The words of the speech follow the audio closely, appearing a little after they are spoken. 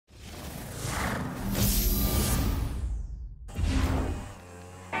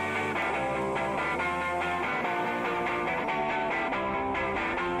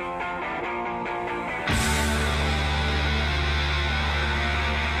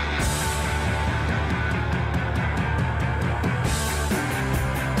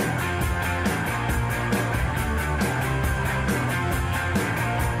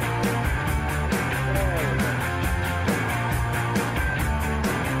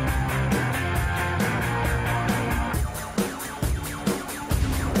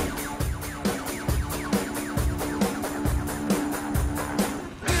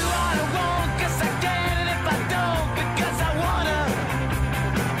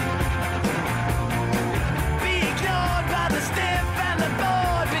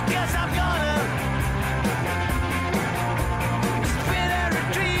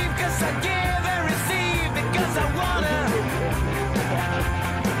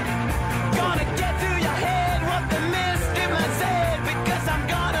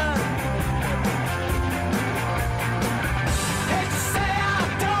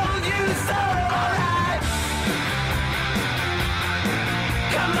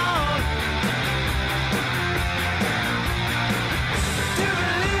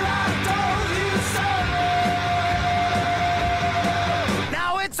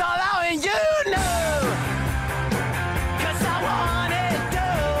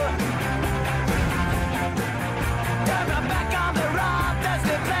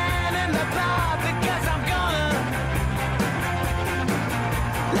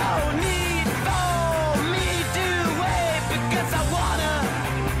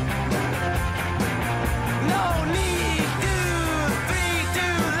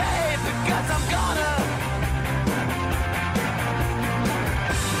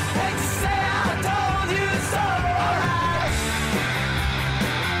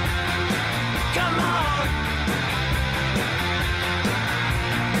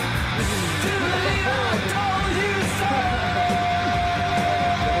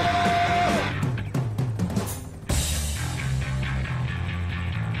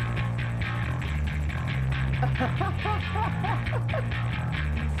Do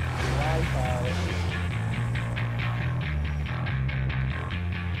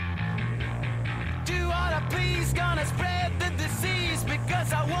all I please, gonna spread the disease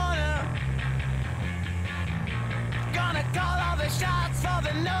because I wanna. Gonna call all the shots for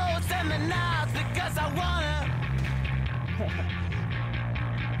the notes and the nods because I wanna.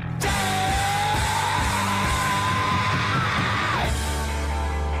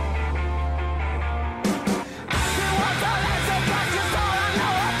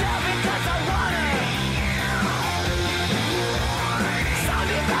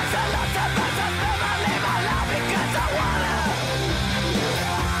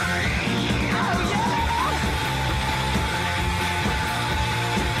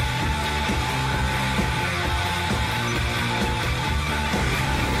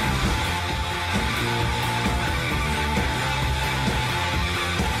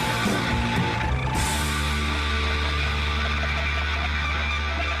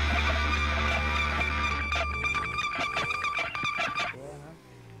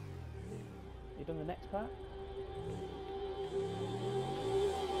 You done the next part?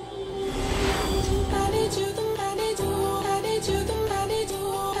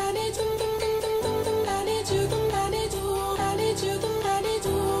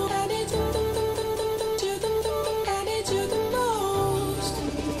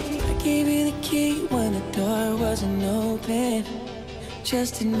 I gave you the key when the door wasn't open.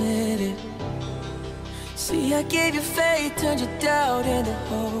 Just admit it. See, I gave you faith, turned your doubt into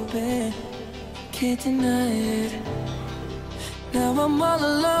hope. Can't deny it. Now I'm all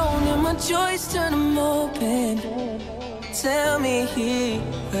alone and my joys turn them open. Tell me,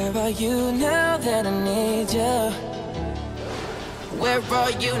 where are you now that I need you? Where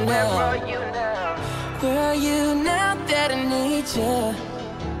are you now? Where are you now that I need you?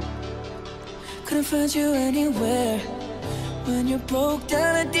 Couldn't find you anywhere. When you broke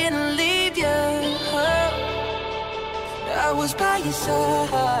down, I didn't leave you. I was by your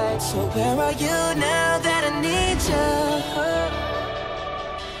side. So where are you now that I need you?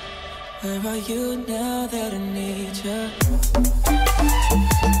 Where are you now that I need you?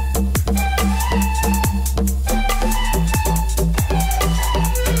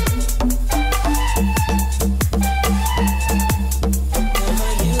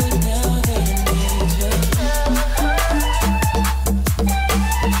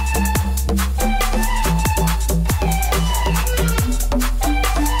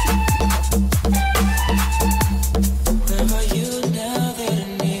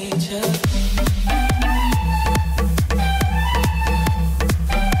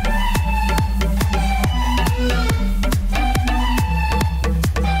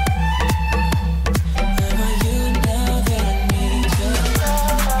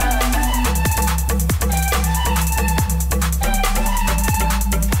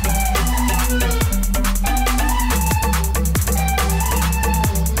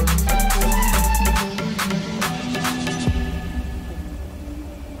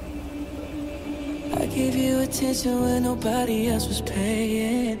 I gave you attention when nobody else was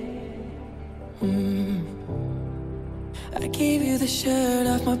paying. I gave you the shirt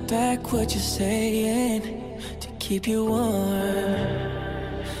off my back, what you saying, to keep you warm.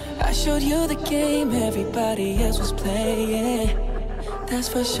 I showed you the game everybody else was playing. That's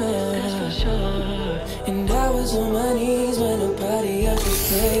for sure. And I was on my knees when nobody else was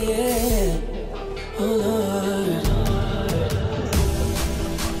playing. Oh Lord.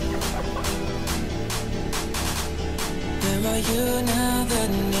 Where are you now that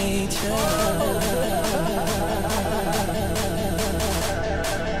I need you?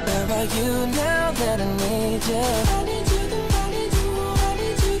 Where are you now that I need you?